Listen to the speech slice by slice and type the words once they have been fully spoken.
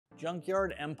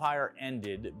Junkyard Empire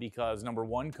ended because number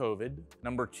one, COVID.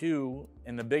 Number two,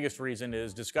 and the biggest reason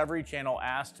is Discovery Channel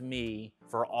asked me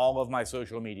for all of my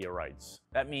social media rights.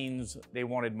 That means they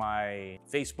wanted my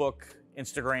Facebook,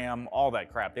 Instagram, all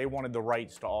that crap. They wanted the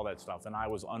rights to all that stuff, and I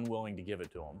was unwilling to give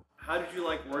it to them. How did you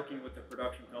like working with the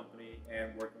production company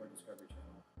and working with Discovery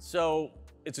Channel? So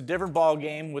it's a different ball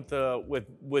game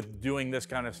with doing this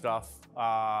kind of stuff.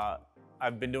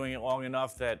 I've been doing it long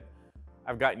enough that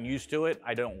I've gotten used to it.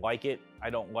 I don't like it. I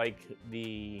don't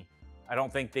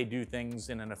think they do things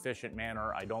in an efficient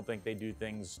manner. I don't think they do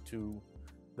things to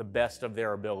the best of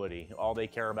their ability. All they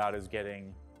care about is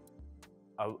getting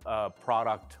a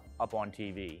product up on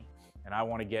TV. And I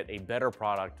want to get a better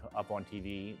product up on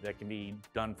TV that can be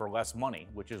done for less money,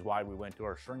 which is why we went to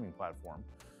our streaming platform.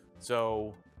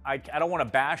 So I don't want to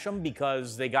bash them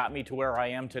because they got me to where I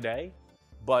am today,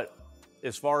 but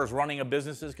as far as running a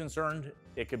business is concerned,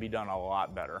 it could be done a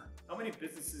lot better. How many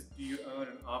businesses do you own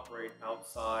and operate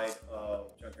outside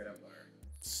of Junkyard Empire?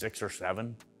 6 or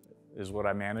 7 is what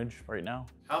I manage right now.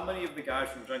 How many of the guys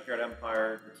from Junkyard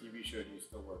Empire, the TV show, do you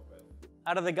still work with?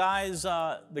 Out of the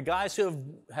guys who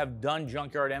have done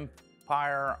Junkyard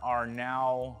Empire are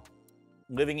now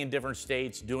living in different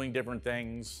states, doing different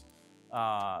things.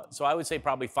 So I would say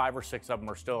probably 5 or 6 of them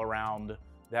are still around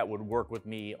that would work with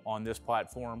me on this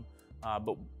platform.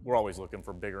 But we're always looking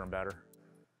for bigger and better.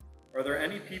 Are there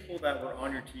any people that were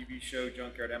on your TV show,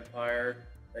 Junkyard Empire,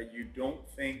 that you don't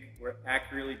think were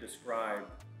accurately described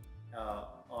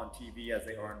on TV as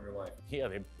they are in real life? Yeah,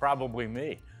 probably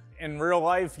me. In real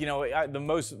life, you know,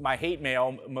 my hate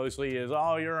mail mostly is,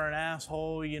 oh, you're an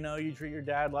asshole, you know, you treat your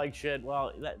dad like shit.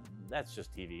 Well, that's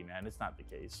just TV, man. It's not the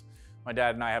case. My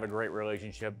dad and I have a great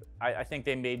relationship. I think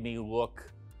they made me look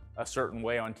a certain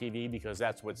way on TV because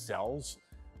that's what sells,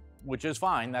 which is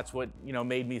fine. That's what, you know,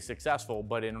 made me successful.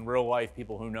 But in real life,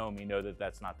 people who know me know that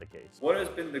that's not the case. What has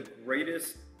been the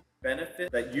greatest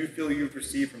benefit that you feel you've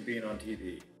received from being on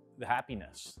TV? The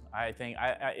happiness. I think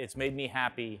it's made me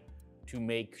happy to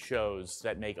make shows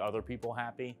that make other people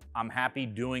happy. I'm happy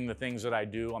doing the things that I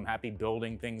do. I'm happy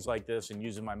building things like this and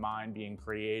using my mind, being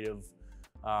creative,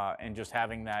 and just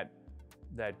having that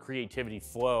creativity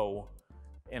flow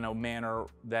in a manner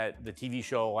that the TV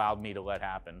show allowed me to let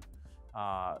happen.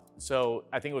 So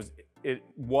I think it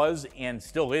was and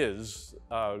still is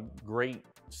a great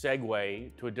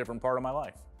segue to a different part of my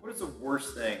life. What is the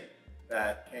worst thing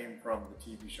that came from the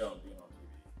TV show and being on TV?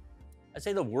 I'd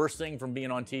say the worst thing from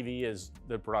being on TV is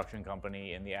the production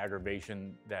company and the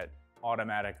aggravation that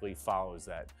automatically follows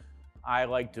that. I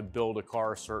like to build a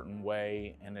car a certain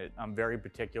way, and I'm very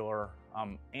particular.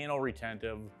 I'm anal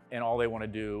retentive, and all they want to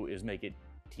do is make it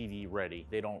TV ready.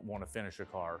 They don't want to finish a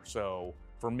car. So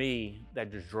for me,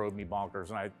 that just drove me bonkers,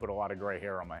 and I put a lot of gray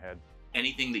hair on my head.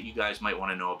 Anything that you guys might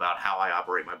want to know about how I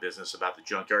operate my business, about the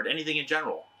junkyard, anything in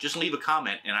general, just leave a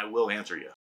comment and I will answer you.